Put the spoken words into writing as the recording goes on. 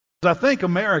I think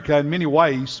America, in many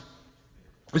ways,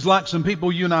 is like some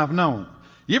people you and I have known.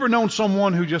 You ever known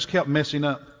someone who just kept messing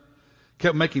up,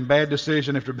 kept making bad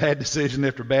decision after bad decision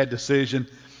after bad decision,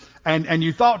 and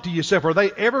you thought to yourself, are they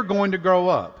ever going to grow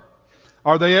up?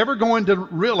 Are they ever going to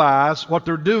realize what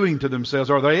they're doing to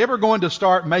themselves? Are they ever going to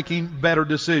start making better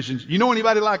decisions? You know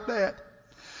anybody like that?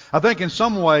 I think in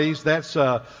some ways that's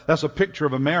a picture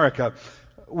of America.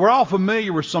 We're all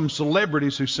familiar with some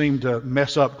celebrities who seem to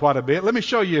mess up quite a bit. Let me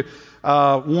show you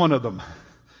one of them.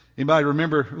 Anybody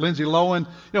remember Lindsay Lohan?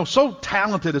 So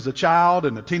talented as a child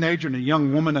and a teenager and a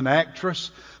young woman, an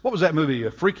actress. What was that movie?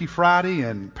 Freaky Friday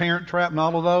and Parent Trap and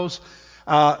all of those?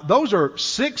 Those are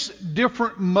 6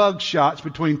 different mug shots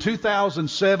between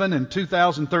 2007 and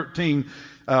 2013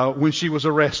 when she was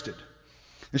arrested.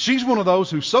 And she's one of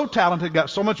those who's so talented, got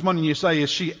so much money, and you say, is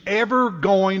she ever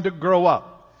going to grow up?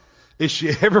 Is she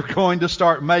ever going to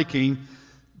start making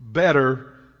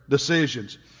better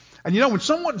decisions? And when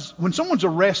someone's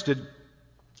arrested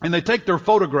and they take their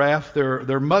photograph,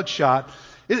 their mug shot,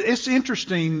 it's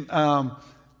interesting how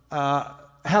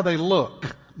they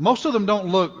look. Most of them don't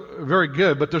look very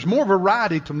good, but there's more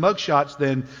variety to mug shots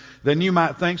than you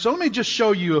might think. So let me just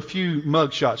show you a few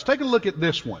mug shots. Take a look at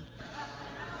this one.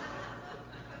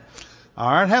 All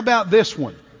right, how about this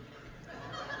one?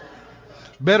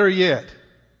 Better yet.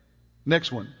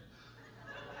 Next one.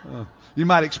 You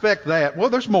might expect that. Well,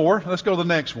 there's more. Let's go to the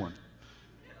next one.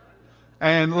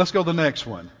 And let's go to the next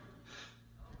one.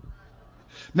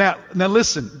 Now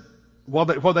listen, while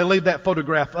they leave that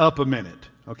photograph up a minute,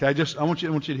 okay? I want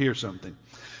you to hear something.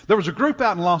 There was a group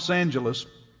out in Los Angeles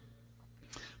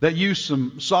that used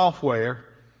some software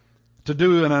to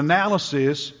do an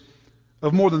analysis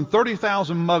of more than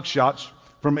 30,000 mugshots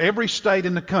from every state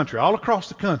in the country, all across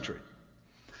the country.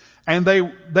 And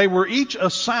they were each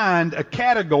assigned a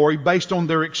category based on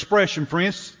their expression. For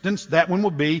instance, that one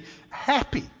would be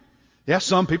happy. Yeah,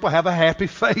 some people have a happy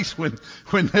face when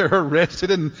they're arrested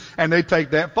and they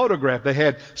take that photograph. They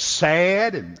had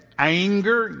sad and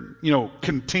anger,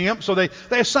 contempt. So they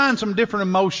assigned some different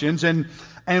emotions. And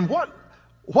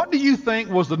what do you think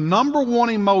was the number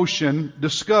one emotion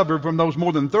discovered from those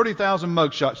more than 30,000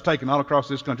 mugshots taken all across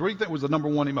this country? What do you think was the number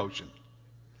one emotion?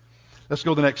 Let's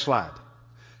go to the next slide.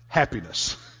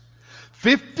 Happiness.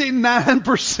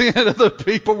 59% of the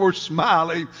people were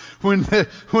smiling when their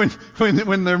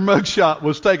mugshot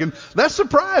was taken. That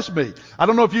surprised me. I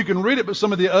don't know if you can read it, but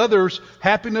some of the others,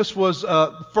 happiness was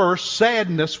first,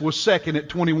 sadness was second at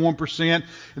 21%,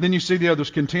 and then you see the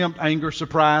others: contempt, anger,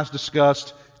 surprise,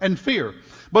 disgust, and fear.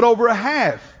 But over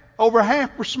half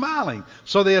were smiling.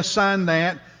 So they assigned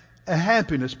that a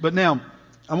happiness. But now,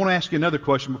 I want to ask you another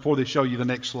question before they show you the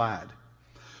next slide.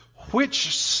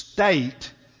 Which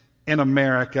state in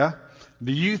America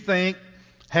do you think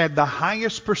had the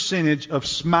highest percentage of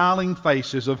smiling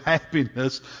faces of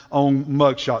happiness on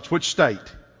mugshots? Which state?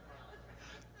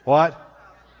 What?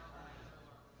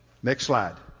 Next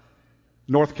slide.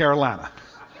 North Carolina.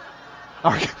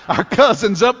 Our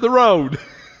cousins up the road.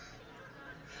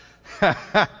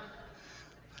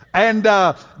 And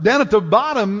down at the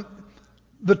bottom,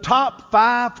 the top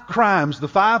 5 crimes, the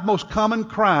 5 most common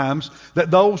crimes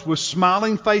that those with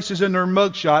smiling faces in their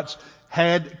mugshots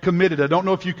had committed. I don't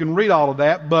know if you can read all of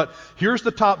that, but here's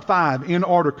the top 5 in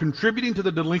order: contributing to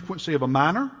the delinquency of a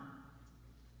minor,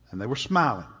 and they were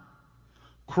smiling;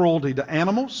 cruelty to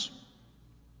animals;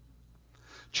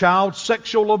 child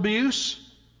sexual abuse;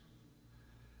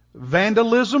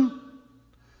 vandalism;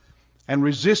 and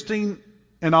resisting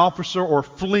an officer or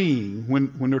fleeing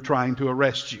when they're trying to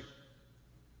arrest you.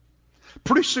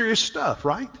 Pretty serious stuff,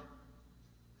 right?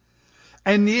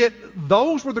 And yet,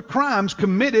 those were the crimes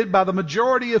committed by the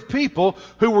majority of people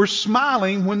who were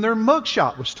smiling when their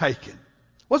mugshot was taken.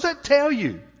 What does that tell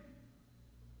you?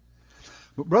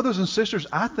 But brothers and sisters,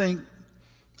 I think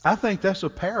that's a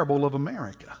parable of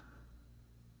America.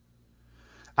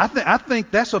 I think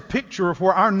that's a picture of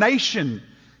where our nation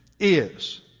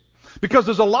is. Because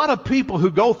there's a lot of people who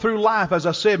go through life, as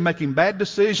I said, making bad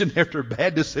decision after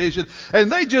bad decision, and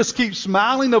they just keep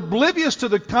smiling, oblivious to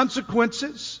the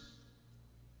consequences.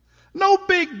 No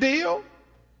big deal.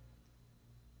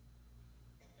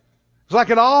 It's like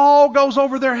it all goes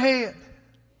over their head.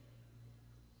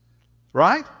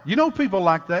 Right? You know people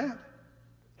like that.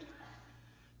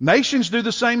 Nations do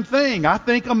the same thing. I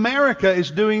think America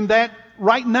is doing that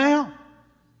right now.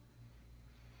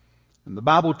 And the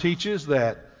Bible teaches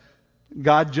that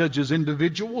God judges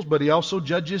individuals, but He also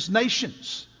judges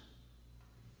nations.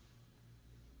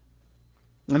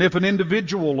 And if an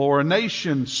individual or a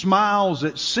nation smiles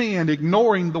at sin,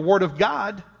 ignoring the Word of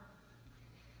God,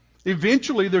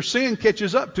 Eventually, their sin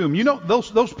catches up to them. You know,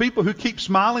 those people who keep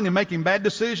smiling and making bad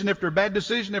decision after bad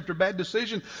decision after bad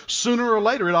decision, sooner or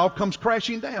later it all comes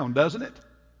crashing down, doesn't it?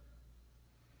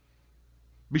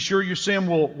 Be sure your sin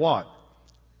will what?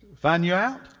 Find you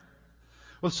out?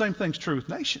 Well, the same thing's true with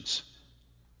nations.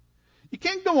 You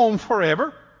can't go on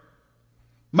forever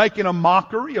making a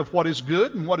mockery of what is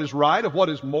good and what is right, of what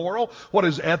is moral, what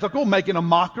is ethical, making a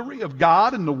mockery of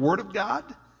God and the Word of God.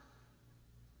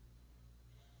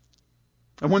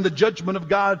 And when the judgment of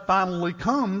God finally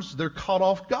comes, they're caught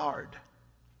off guard.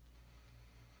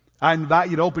 I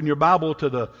invite you to open your Bible to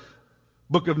the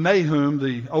book of Nahum,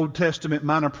 the Old Testament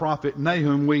minor prophet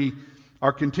Nahum. We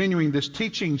are continuing this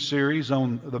teaching series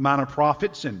on the minor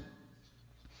prophets, and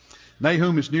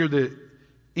Nahum is near the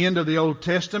end of the Old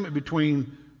Testament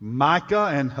between Micah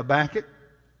and Habakkuk.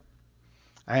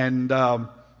 And,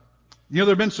 there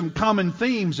have been some common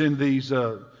themes in these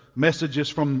messages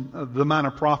from the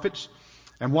minor prophets.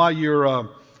 And while you're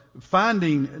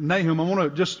finding Nahum, I want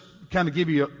to just kind of give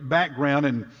you a background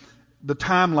and the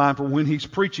timeline for when he's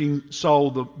preaching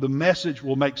so the message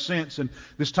will make sense. And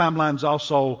this timeline's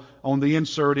also on the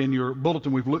insert in your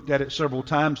bulletin. We've looked at it several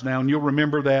times now, and you'll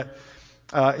remember that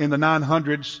in the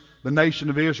 900s, the nation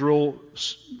of Israel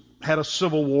had a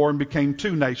civil war and became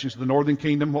two nations. The northern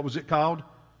kingdom, what was it called?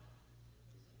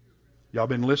 Y'all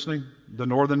been listening? The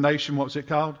northern nation, what was it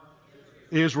called?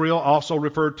 Israel, also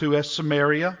referred to as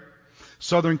Samaria.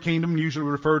 Southern kingdom, usually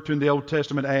referred to in the Old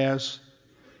Testament as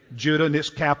Judah, and its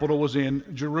capital was in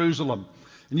Jerusalem.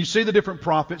 And you see the different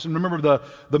prophets, and remember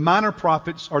the minor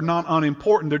prophets are not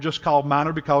unimportant. They're just called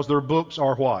minor because their books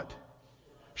are what?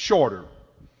 Shorter.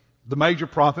 The major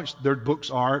prophets, their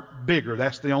books are bigger.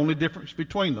 That's the only difference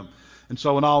between them. And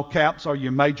so in all caps are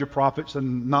your major prophets,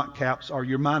 and not caps are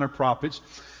your minor prophets.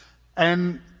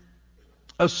 And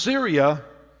Assyria,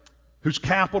 whose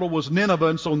capital was Nineveh,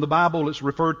 and so in the Bible it's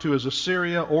referred to as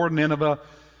Assyria or Nineveh,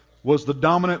 was the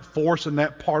dominant force in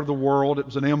that part of the world. It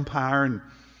was an empire. And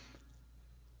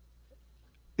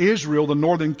Israel, the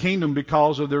northern kingdom,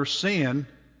 because of their sin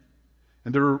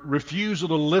and their refusal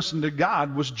to listen to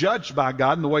God, was judged by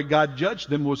God. And the way God judged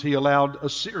them was He allowed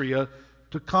Assyria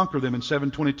to conquer them in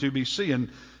 722 BC.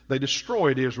 And they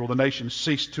destroyed Israel. The nation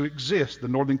ceased to exist. The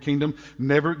northern kingdom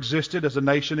never existed as a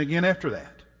nation again after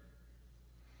that.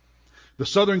 The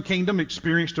southern kingdom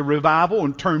experienced a revival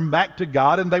and turned back to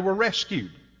God, and they were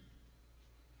rescued.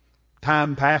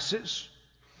 Time passes,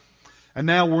 and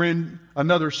now we're in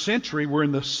another century. We're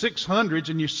in the 600s,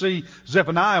 and you see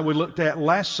Zephaniah we looked at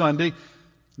last Sunday.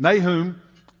 Nahum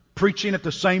preaching at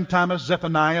the same time as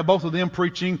Zephaniah, both of them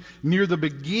preaching near the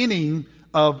beginning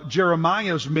of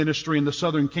Jeremiah's ministry in the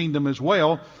southern kingdom as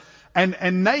well.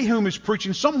 And Nahum is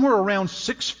preaching somewhere around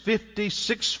 650,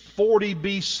 640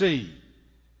 BC.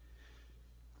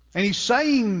 And he's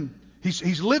saying,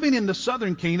 he's living in the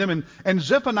southern kingdom, and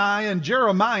Zephaniah and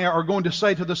Jeremiah are going to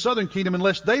say to the southern kingdom,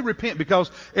 unless they repent,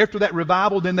 because after that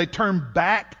revival, then they turned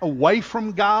back away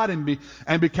from God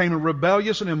and became a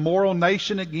rebellious and immoral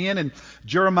nation again. And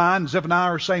Jeremiah and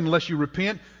Zephaniah are saying, unless you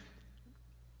repent,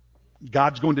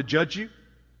 God's going to judge you,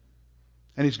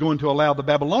 and He's going to allow the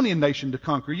Babylonian nation to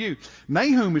conquer you.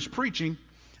 Nahum is preaching,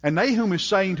 and Nahum is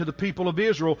saying to the people of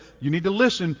Israel, you need to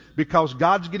listen because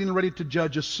God's getting ready to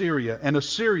judge Assyria, and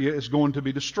Assyria is going to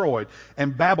be destroyed,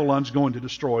 and Babylon's going to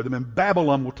destroy them, and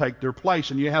Babylon will take their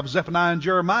place. And you have Zephaniah and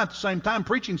Jeremiah at the same time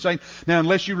preaching, saying, now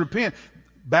unless you repent,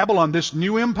 Babylon, this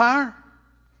new empire,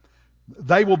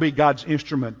 they will be God's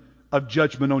instrument of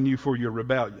judgment on you for your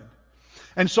rebellion.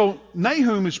 And so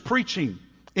Nahum is preaching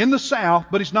in the south,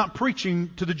 but he's not preaching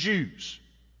to the Jews.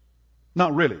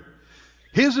 Not really.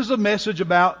 His is a message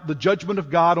about the judgment of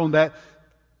God on that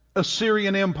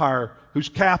Assyrian empire whose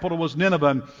capital was Nineveh.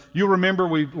 And you remember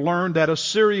we've learned that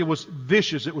Assyria was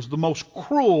vicious. It was the most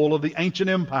cruel of the ancient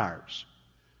empires.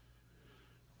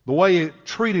 The way it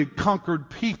treated conquered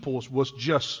peoples was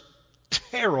just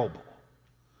terrible.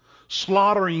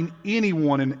 Slaughtering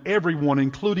anyone and everyone,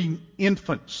 including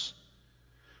infants.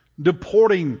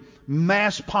 Deporting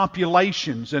mass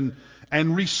populations and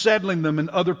resettling them in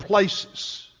other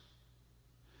places.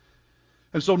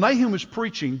 And so Nahum is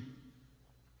preaching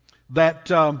that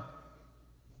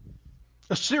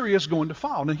Assyria is going to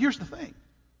fall. Now here's the thing.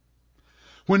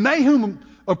 When Nahum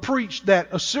preached that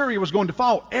Assyria was going to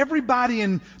fall, everybody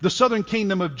in the southern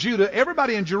kingdom of Judah,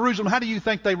 everybody in Jerusalem, how do you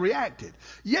think they reacted?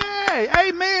 Yay!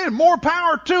 Amen! More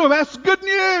power to them. That's good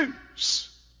news.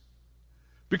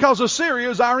 Because Assyria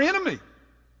is our enemy.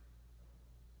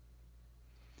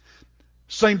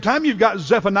 Same time you've got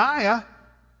Zephaniah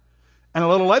And a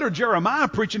little later, Jeremiah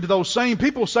preaching to those same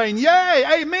people saying,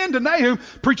 yay, amen to Nahum,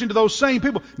 preaching to those same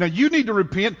people. Now you need to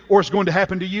repent or it's going to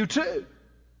happen to you too.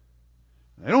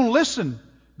 They don't listen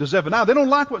to Zephaniah. They don't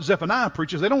like what Zephaniah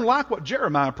preaches. They don't like what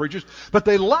Jeremiah preaches, but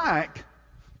they like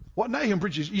what Nahum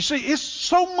preaches. You see, it's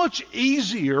so much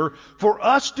easier for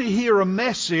us to hear a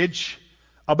message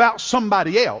about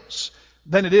somebody else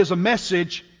than it is a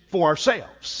message for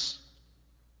ourselves.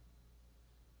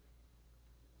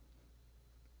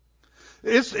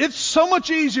 It's so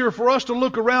much easier for us to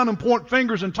look around and point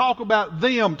fingers and talk about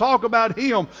them, talk about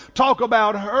him, talk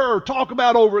about her, talk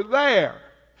about over there,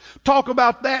 talk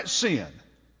about that sin,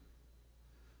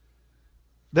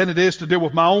 than it is to deal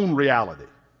with my own reality.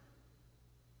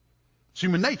 It's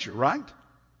human nature, right?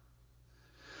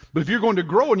 But if you're going to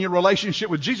grow in your relationship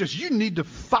with Jesus, you need to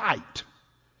fight.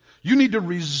 You need to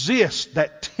resist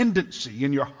that tendency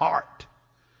in your heart.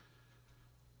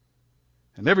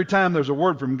 And every time there's a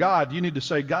word from God, you need to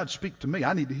say, God, speak to me.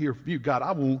 I need to hear from you. God,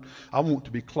 I want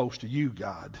to be close to you,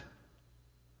 God.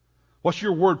 What's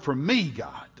your word for me,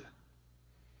 God?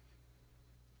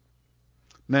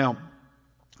 Now,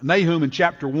 Nahum in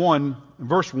chapter 1,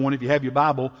 verse 1, if you have your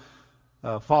Bible,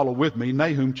 follow with me.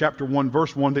 Nahum chapter 1,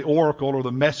 verse 1, the oracle or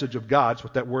the message of God, that's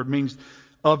what that word means,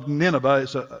 of Nineveh.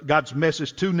 It's God's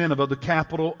message to Nineveh, the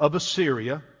capital of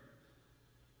Assyria.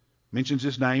 Mentions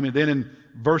his name. And then in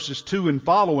verses 2 and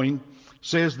following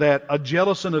says that a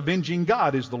jealous and avenging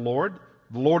God is the Lord.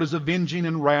 The Lord is avenging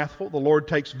and wrathful. The Lord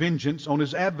takes vengeance on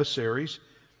his adversaries,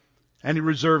 and he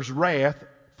reserves wrath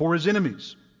for his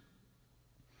enemies.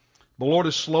 The Lord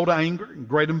is slow to anger and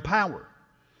great in power.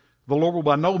 The Lord will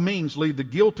by no means leave the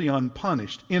guilty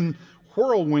unpunished. In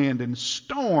whirlwind and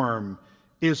storm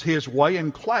is his way,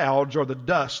 and clouds are the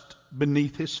dust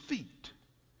beneath his feet.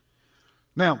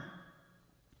 Now,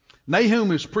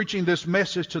 Nahum is preaching this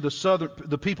message to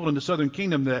the people in the southern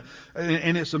kingdom,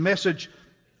 and it's a message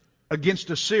against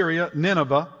Assyria,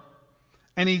 Nineveh,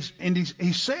 and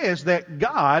he says that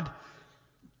God,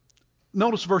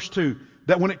 notice verse 2,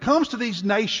 that when it comes to these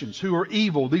nations who are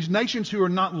evil, these nations who are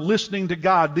not listening to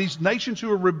God, these nations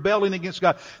who are rebelling against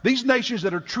God, these nations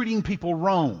that are treating people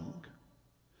wrong,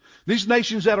 these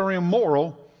nations that are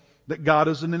immoral, that God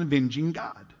is an avenging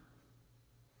God.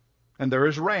 And there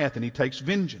is wrath, and he takes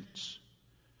vengeance.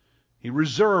 He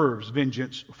reserves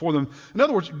vengeance for them. In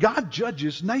other words, God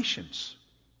judges nations,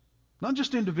 not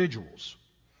just individuals.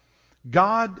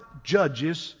 God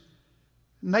judges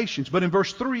nations. But in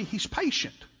verse 3, he's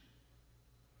patient.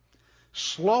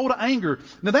 Slow to anger.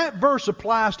 Now that verse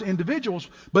applies to individuals,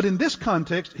 but in this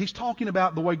context, he's talking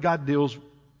about the way God deals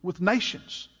with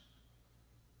nations.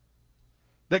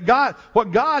 That God's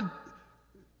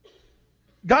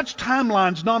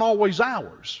timeline's not always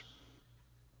ours.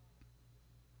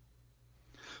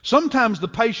 Sometimes the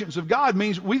patience of God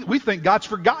means we think God's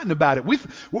forgotten about it.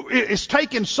 It's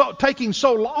taking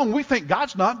so long, we think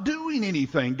God's not doing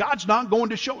anything. God's not going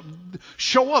to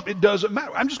show up. It doesn't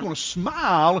matter. I'm just going to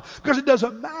smile because it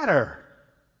doesn't matter.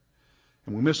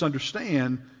 And we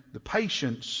misunderstand the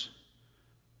patience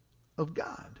of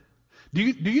God. Do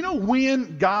you know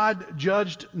when God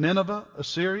judged Nineveh,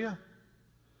 Assyria?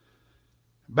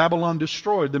 Babylon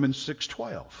destroyed them in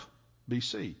 612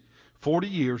 BC, 40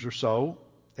 years or so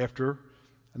after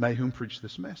Nahum preached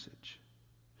this message.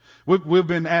 We've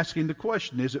been asking the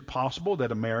question, is it possible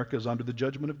that America is under the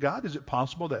judgment of God? Is it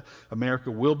possible that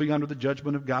America will be under the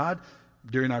judgment of God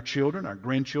during our children, our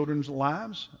grandchildren's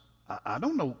lives? I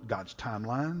don't know God's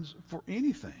timelines for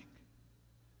anything.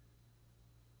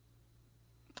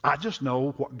 I just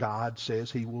know what God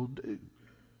says he will do.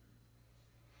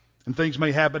 And things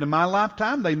may happen in my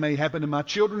lifetime. They may happen in my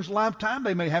children's lifetime.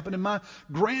 They may happen in my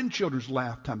grandchildren's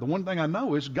lifetime. The one thing I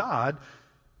know is God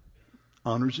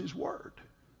honors his word.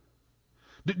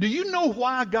 Do you know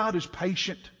why God is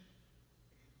patient?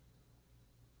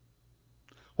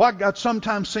 Why God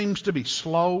sometimes seems to be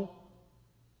slow?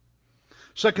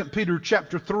 2 Peter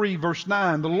chapter 3, verse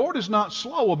 9, the Lord is not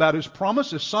slow about his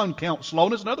promise, as some count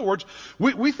slowness. In other words,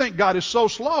 we think God is so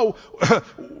slow.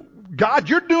 God,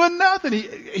 you're doing nothing.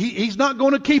 He's not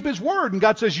going to keep his word. And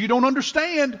God says, you don't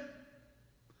understand.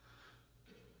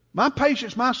 My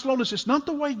patience, my slowness, it's not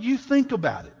the way you think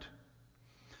about it.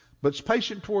 But it's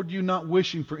patient toward you, not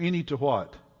wishing for any to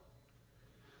what?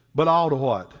 But all to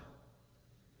what?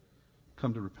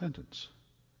 Come to repentance.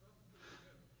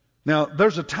 Now,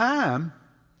 there's a time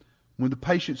when the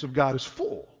patience of God is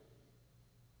full.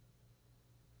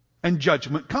 And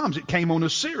judgment comes. It came on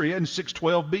Assyria in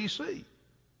 612 BC.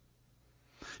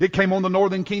 It came on the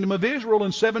northern kingdom of Israel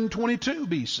in 722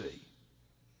 BC.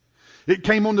 It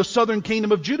came on the southern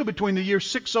kingdom of Judah between the years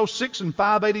 606 and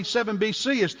 587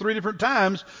 BC as 3 different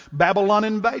times Babylon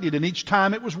invaded, and each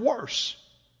time it was worse.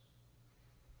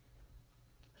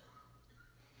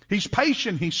 He's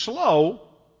patient, he's slow,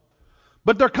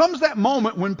 but there comes that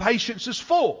moment when patience is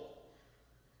full.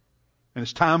 And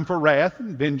it's time for wrath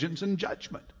and vengeance and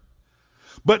judgment.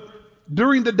 But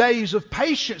during the days of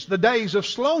patience, the days of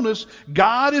slowness,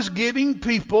 God is giving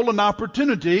people an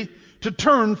opportunity to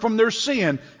turn from their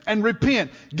sin and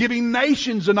repent, giving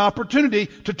nations an opportunity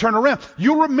to turn around.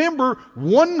 You'll remember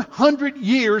 100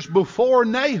 years before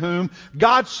Nahum,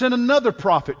 God sent another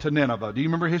prophet to Nineveh. Do you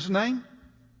remember his name?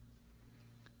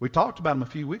 We talked about him a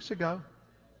few weeks ago.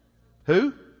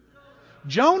 Who?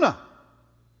 Jonah.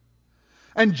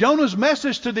 And Jonah's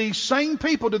message to these same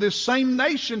people, to this same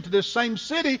nation, to this same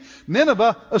city,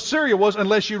 Nineveh, Assyria, was,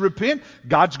 unless you repent,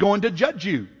 God's going to judge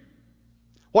you.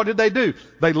 What did they do?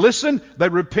 They listened, they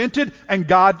repented, and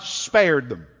God spared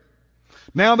them.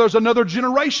 Now there's another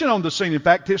generation on the scene. In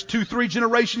fact, it's 2-3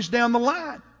 generations down the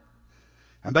line.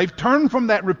 And they've turned from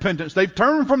that repentance. They've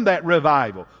turned from that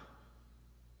revival.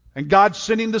 And God's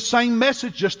sending the same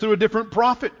message just through a different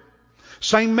prophet.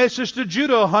 Same message to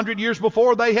Judah 100 years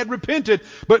before they had repented,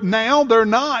 but now they're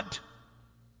not.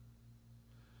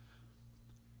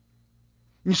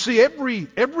 You see, every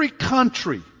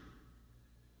country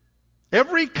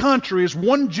is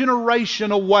one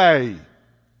generation away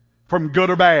from good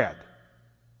or bad.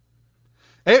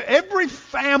 Every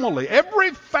family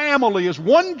is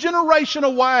one generation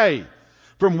away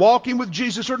from walking with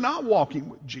Jesus or not walking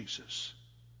with Jesus.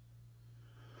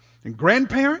 And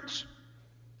grandparents,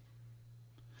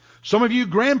 some of you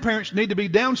grandparents need to be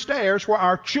downstairs where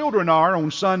our children are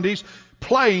on Sundays,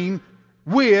 playing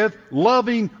with,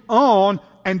 loving on,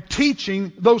 and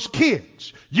teaching those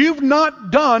kids. You've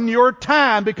not done your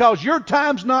time, because your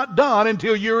time's not done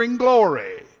until you're in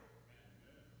glory.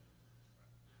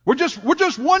 We're just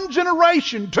one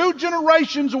generation, 2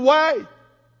 generations away.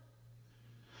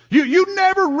 You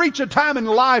never reach a time in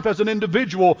life as an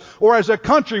individual or as a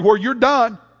country where you're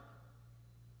done.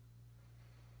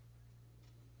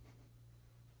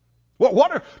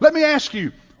 Let me ask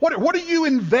you, what are you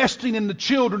investing in the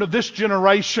children of this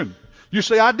generation? You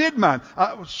say, I did mine.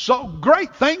 So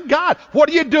great, thank God. What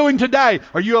are you doing today?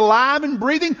 Are you alive and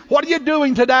breathing? What are you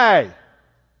doing today?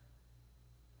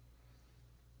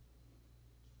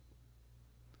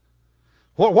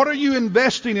 What are you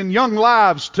investing in young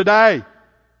lives today?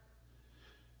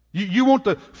 You want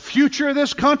the future of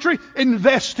this country?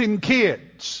 Invest in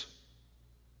kids.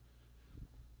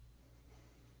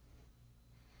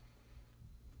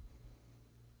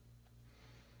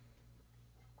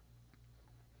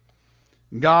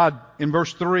 God, in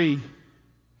verse 3,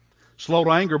 slow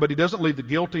to anger, but he doesn't leave the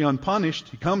guilty unpunished.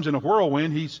 He comes in a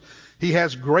whirlwind. He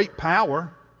has great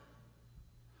power.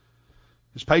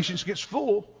 His patience gets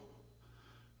full.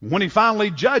 When he finally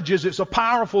judges, it's a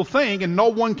powerful thing, and no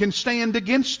one can stand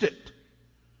against it.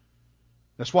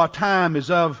 That's why time is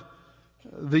of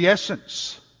the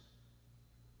essence.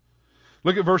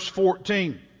 Look at verse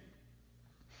 14.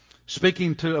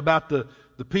 Speaking about the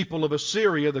people of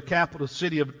Assyria, the capital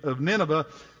city of Nineveh,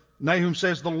 Nahum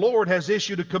says, the Lord has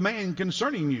issued a command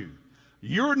concerning you.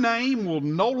 Your name will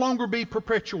no longer be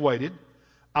perpetuated.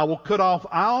 I will cut off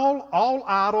all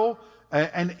idol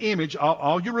and image,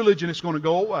 all your religion is going to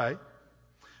go away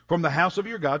from the house of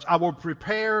your gods. I will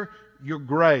prepare your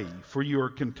grave, for you are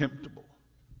contemptible.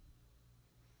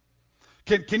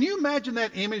 Can you imagine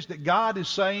that image that God is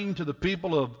saying to the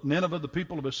people of Nineveh, the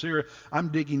people of Assyria, I'm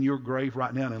digging your grave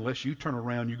right now, and unless you turn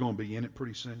around, you're going to be in it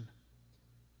pretty soon?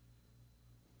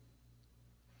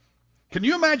 Can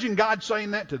you imagine God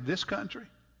saying that to this country?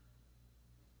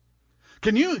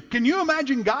 Can you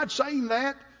imagine God saying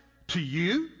that to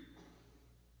you?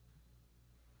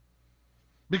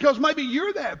 Because maybe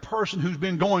you're that person who's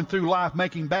been going through life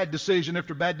making bad decision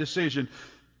after bad decision.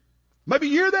 Maybe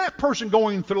you're that person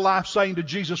going through life saying to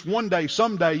Jesus, one day,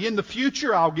 someday, in the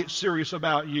future, I'll get serious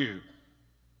about you.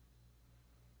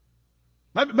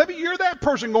 Maybe you're that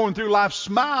person going through life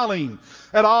smiling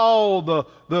at all the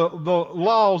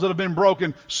laws that have been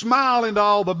broken, smiling at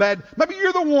all the bad. Maybe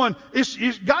you're the one,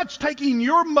 God's taking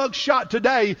your mugshot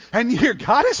today, and you're,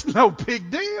 God, it's no big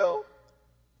deal.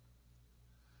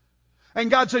 And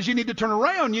God says you need to turn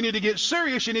around, you need to get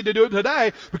serious, you need to do it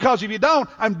today, because if you don't,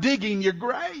 I'm digging your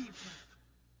grave.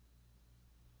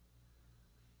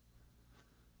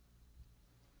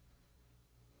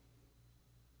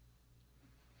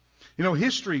 You know,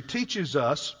 history teaches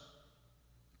us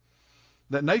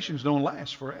that nations don't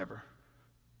last forever.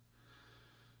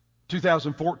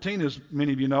 2014, as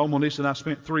many of you know, Melissa and I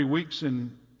spent 3 weeks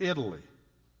in Italy.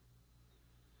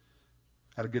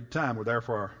 Had a good time. We're there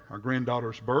for our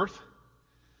granddaughter's birth.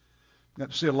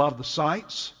 Got to see a lot of the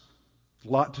sights. A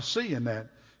lot to see in that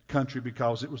country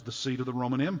because it was the seat of the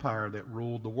Roman Empire that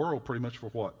ruled the world pretty much for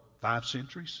what? 5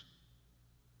 centuries?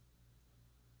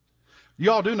 You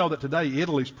all do know that today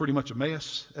Italy's pretty much a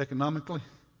mess economically.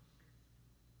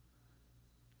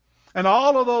 And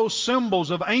all of those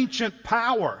symbols of ancient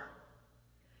power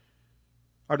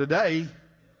are today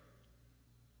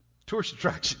tourist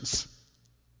attractions.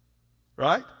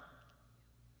 Right?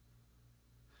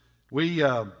 We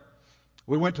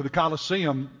went to the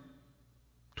Colosseum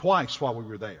twice while we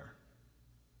were there.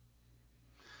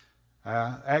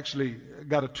 Actually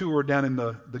got a tour down in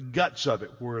the guts of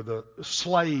it where the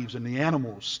slaves and the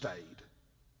animals stayed.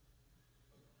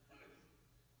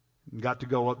 And got to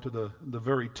go up to the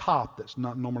very top that's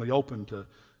not normally open to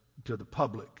the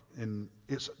public. And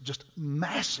it's just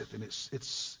massive, and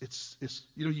it's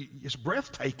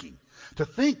breathtaking to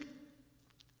think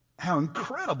how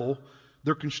incredible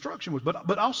their construction was,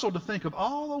 but also to think of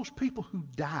all those people who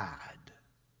died.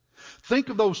 Think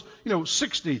of those,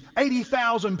 60,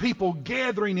 80,000 people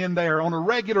gathering in there on a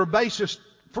regular basis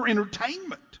for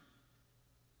entertainment.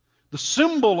 The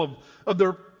symbol of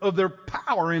their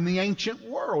power in the ancient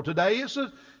world. Today it's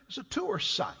a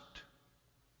tourist site.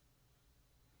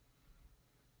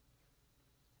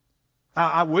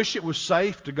 I wish it was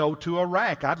safe to go to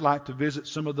Iraq. I'd like to visit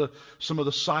some of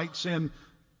the sites in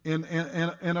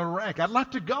Iraq. I'd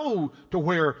like to go to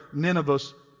where Nineveh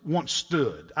once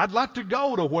stood. I'd like to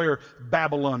go to where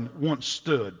Babylon once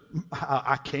stood.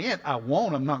 I can't. I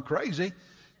won't. I'm not crazy.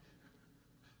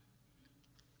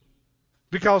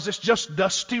 Because it's just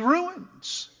dusty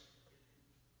ruins.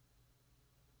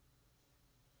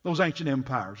 Those ancient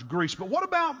empires, Greece. But what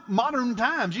about modern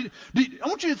times? I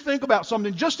want you to think about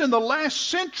something just in the last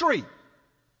century.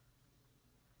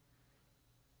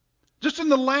 Just in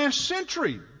the last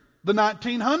century, the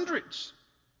 1900s.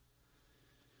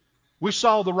 We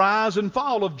saw the rise and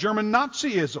fall of German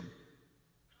Nazism.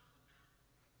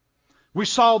 We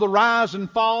saw the rise and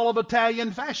fall of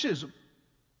Italian fascism.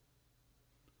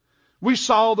 We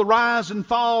saw the rise and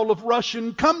fall of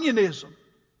Russian communism.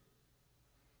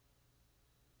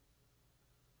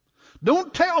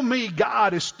 Don't tell me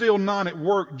God is still not at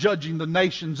work judging the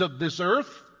nations of this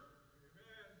earth.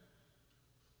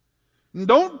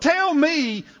 Don't tell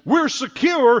me we're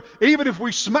secure even if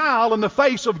we smile in the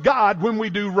face of God when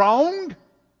we do wrong.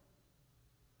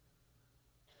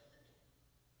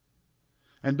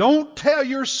 And don't tell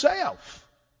yourself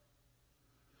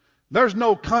there's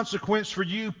no consequence for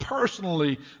you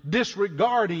personally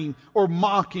disregarding or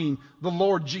mocking the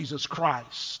Lord Jesus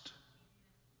Christ.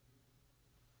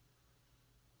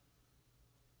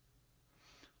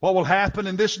 What will happen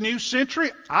in this new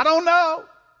century? I don't know.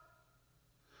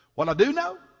 What I do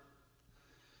know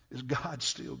is God's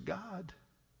still God.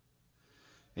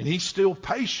 And He's still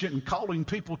patient in calling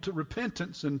people to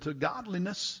repentance and to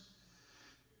godliness.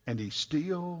 And He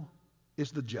still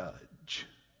is the judge.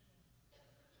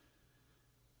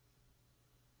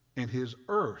 And His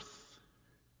earth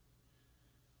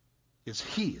is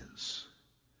His.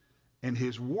 And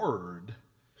His word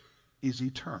is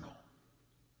eternal.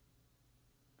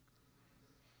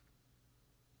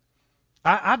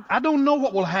 I don't know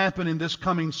what will happen in this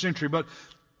coming century, but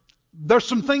there's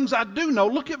some things I do know.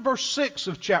 Look at verse 6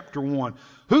 of chapter 1.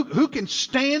 Who can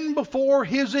stand before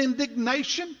His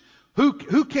indignation?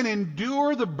 Who can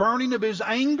endure the burning of His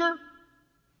anger?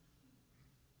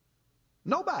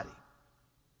 Nobody.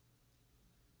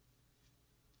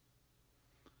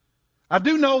 I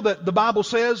do know that the Bible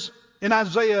says in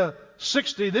Isaiah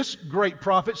 60, this great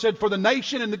prophet said, "For the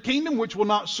nation and the kingdom which will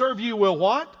not serve you will"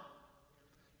 what?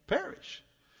 Perish.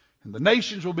 And the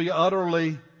nations will be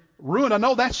utterly ruined. I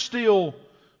know that's still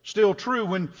true.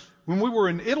 When we were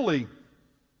in Italy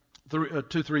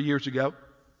 2-3 years ago,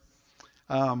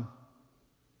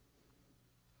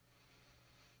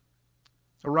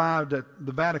 arrived at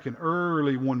the Vatican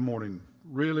early one morning,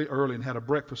 really early, and had a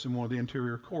breakfast in one of the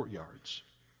interior courtyards.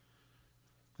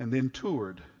 And then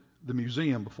toured the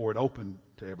museum before it opened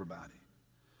to everybody.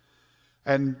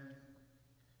 And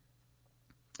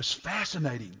it's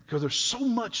fascinating because there's so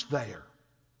much there.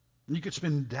 And you could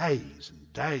spend days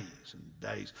and days and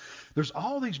days. There's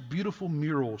all these beautiful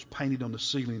murals painted on the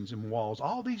ceilings and walls,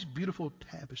 all these beautiful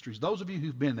tapestries. Those of you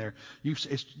who've been there,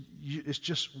 it's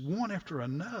just one after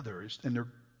another, and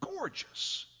they're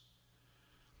gorgeous.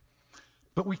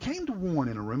 But we came to one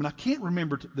in a room, and I can't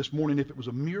remember this morning if it was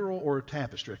a mural or a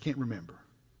tapestry. I can't remember.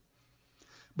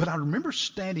 But I remember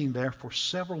standing there for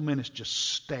several minutes just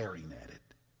staring at it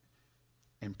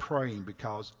and praying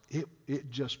because it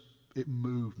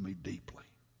moved me deeply.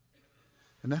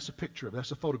 And that's a picture of it.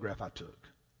 That's a photograph I took.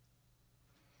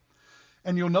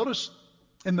 And you'll notice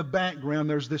in the background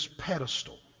there's this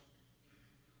pedestal,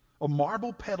 a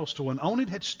marble pedestal, and on it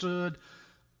had stood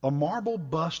a marble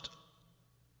bust,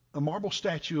 a marble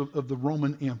statue of the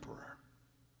Roman emperor.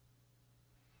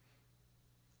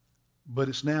 But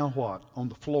it's now what? On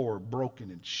the floor,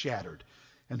 broken and shattered.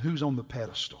 And who's on the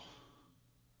pedestal?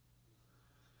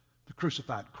 The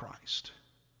crucified Christ.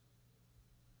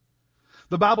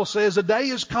 The Bible says a day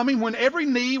is coming when every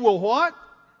knee will what?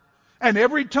 And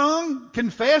every tongue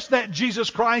confess that Jesus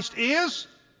Christ is.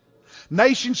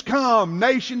 Nations come,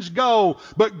 nations go,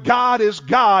 but God is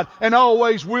God and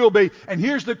always will be. And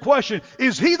here's the question: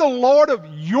 is He the Lord of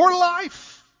your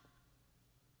life?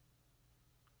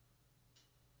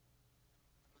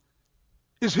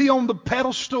 Is He on the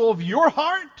pedestal of your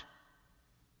heart?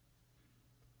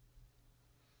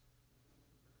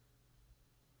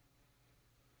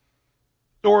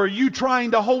 Or are you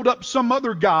trying to hold up some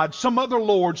other God, some other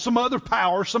Lord, some other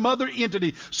power, some other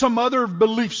entity, some other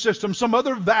belief system, some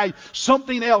other value,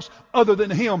 something else other than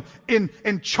Him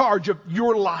in charge of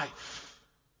your life?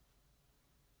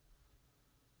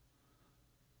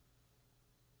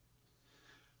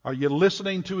 Are you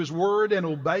listening to His Word and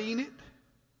obeying it?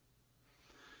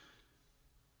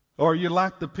 Or are you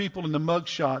like the people in the mug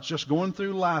shots, just going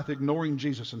through life ignoring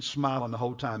Jesus and smiling the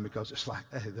whole time because it's like,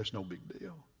 hey, there's no big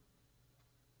deal?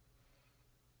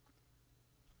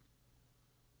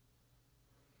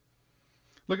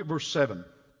 Look at verse 7.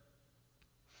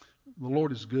 The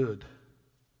Lord is good.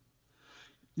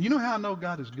 You know how I know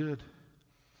God is good?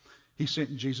 He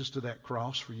sent Jesus to that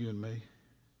cross for you and me.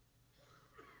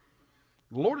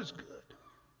 The Lord is good.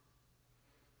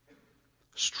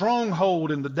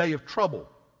 Stronghold in the day of trouble.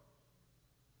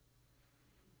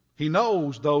 He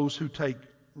knows those who take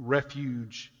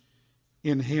refuge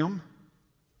in Him.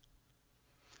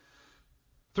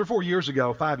 3 or 4 years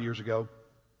ago, 5 years ago,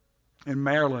 in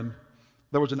Maryland,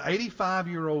 there was an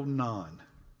 85-year-old nun.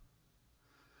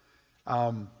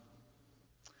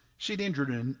 She'd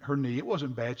injured her knee. It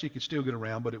wasn't bad. She could still get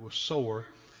around, but it was sore.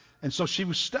 And so she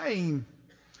was staying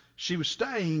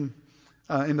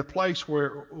in the place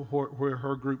where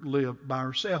her group lived by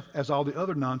herself, as all the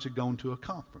other nuns had gone to a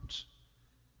conference.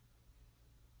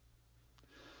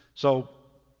 So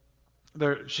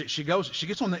she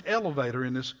gets on the elevator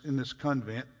in this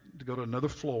convent to go to another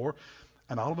floor,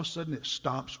 and all of a sudden it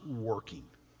stops working.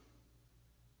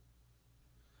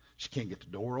 She can't get the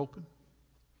door open.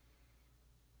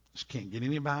 She can't get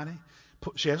anybody.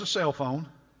 She has a cell phone.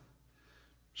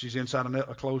 She's inside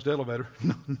a closed elevator.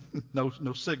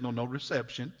 No signal, no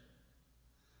reception.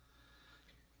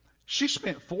 She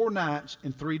spent 4 nights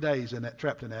and 3 days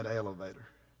trapped in that elevator.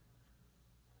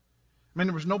 I mean,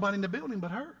 there was nobody in the building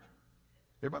but her.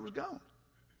 Everybody was gone.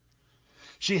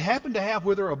 She happened to have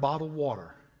with her a bottle of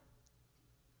water,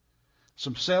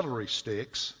 some celery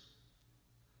sticks,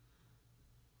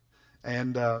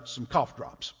 and some cough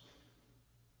drops.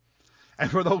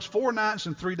 And for those 4 nights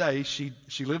and 3 days,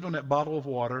 she lived on that bottle of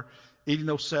water, eating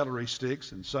those celery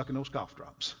sticks and sucking those cough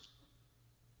drops.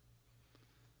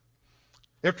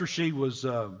 After she was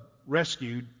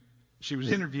rescued, she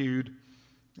was interviewed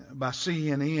by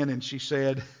CNN, and she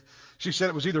said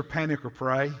it was either panic or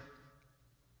pray.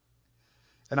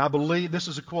 And I believe, this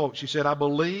is a quote, she said, "I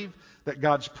believe that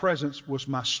God's presence was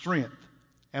my strength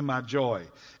and my joy."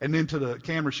 And then to the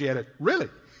camera she added, "Really?"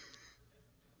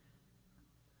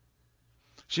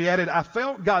 She added, "I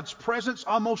felt God's presence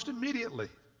almost immediately.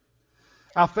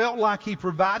 I felt like He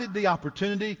provided the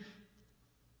opportunity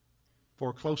for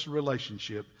a closer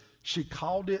relationship." She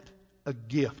called it a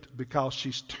gift because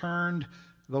she's turned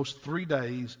those 3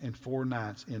 days and 4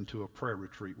 nights into a prayer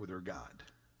retreat with her God.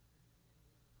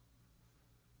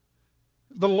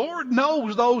 The Lord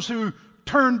knows those who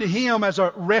turn to Him as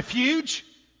a refuge.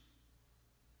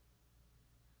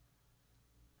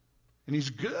 And He's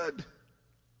good.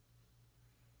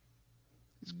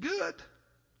 He's good.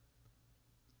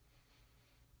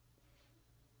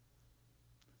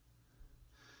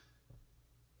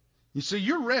 You see,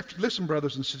 listen,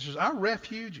 brothers and sisters, our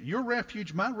refuge, your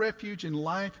refuge, my refuge in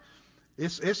life,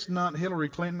 it's not Hillary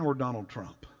Clinton or Donald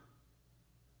Trump.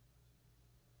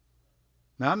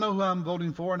 Now, I know who I'm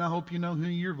voting for, and I hope you know who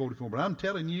you're voting for, but I'm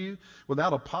telling you,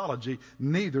 without apology,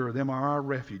 neither of them are our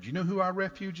refuge. You know who our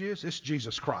refuge is? It's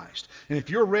Jesus Christ. And if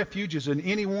your refuge is in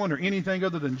anyone or anything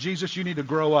other than Jesus, you need to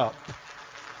grow up.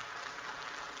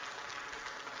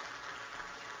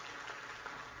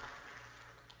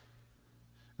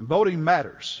 And voting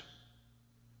matters,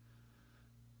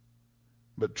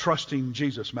 but trusting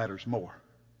Jesus matters more.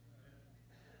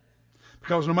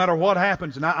 Because no matter what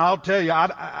happens, and I'll tell you,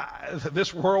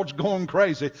 this world's going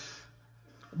crazy,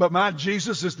 but my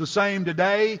Jesus is the same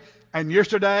today and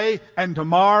yesterday and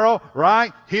tomorrow,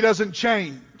 right? He doesn't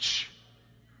change.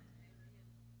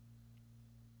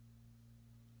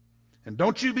 And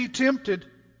don't you be tempted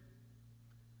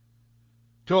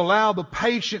to allow the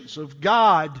patience of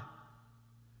God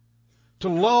to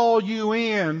lull you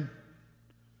in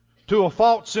to a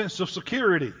false sense of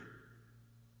security.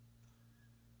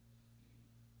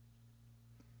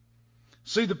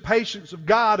 See the patience of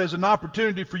God as an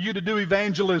opportunity for you to do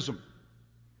evangelism.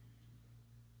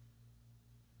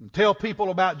 And tell people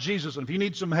about Jesus. And if you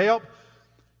need some help,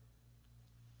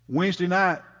 Wednesday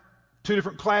night, 2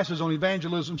 different classes on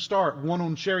evangelism start. One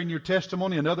on sharing your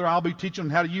testimony. Another, I'll be teaching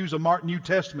how to use a Mark New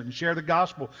Testament and share the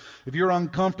gospel. If you're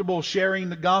uncomfortable sharing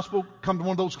the gospel, come to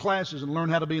one of those classes and learn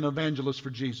how to be an evangelist for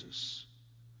Jesus.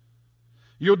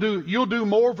 You'll do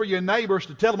more for your neighbors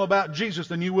to tell them about Jesus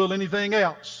than you will anything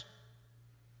else.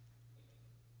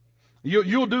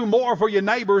 You'll do more for your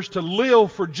neighbors to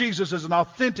live for Jesus as an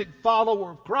authentic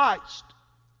follower of Christ.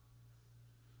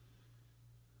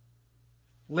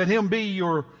 Let Him be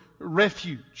your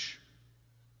refuge.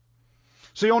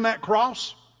 See, on that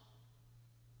cross,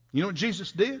 you know what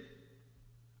Jesus did?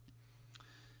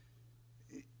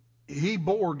 He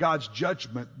bore God's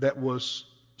judgment that was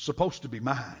supposed to be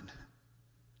mine.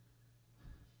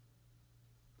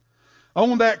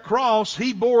 On that cross,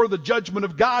 He bore the judgment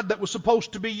of God that was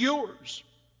supposed to be yours.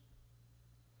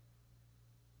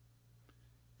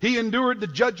 He endured the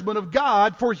judgment of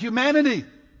God for humanity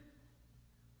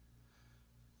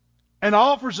and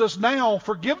offers us now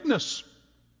forgiveness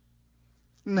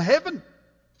in heaven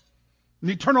and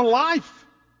eternal life.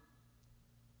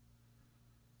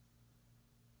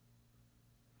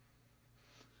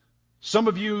 Some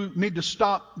of you need to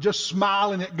stop just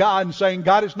smiling at God and saying,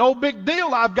 God, it's no big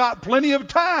deal. I've got plenty of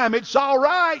time. It's all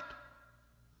right.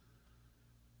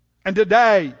 And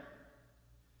today,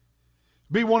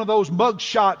 be one of those mug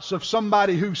shots of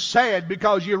somebody who's sad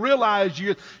because you realize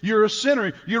you're a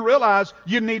sinner. You realize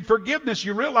you need forgiveness.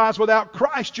 You realize without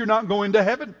Christ you're not going to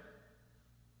heaven.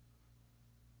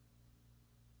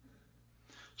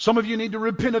 Some of you need to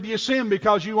repent of your sin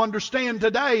because you understand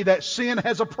today that sin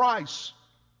has a price.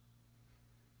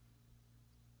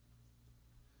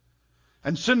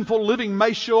 And sinful living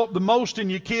may show up the most in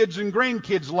your kids' and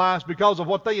grandkids' lives because of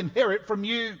what they inherit from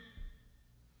you.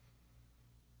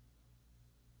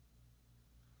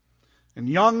 And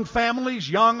young families,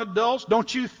 young adults,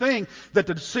 don't you think that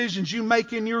the decisions you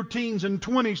make in your teens and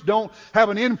 20s don't have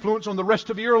an influence on the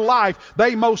rest of your life?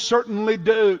 They most certainly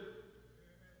do.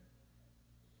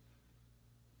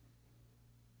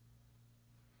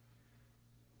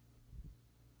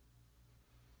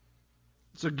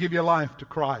 So give your life to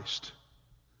Christ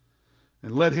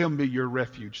and let Him be your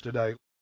refuge today.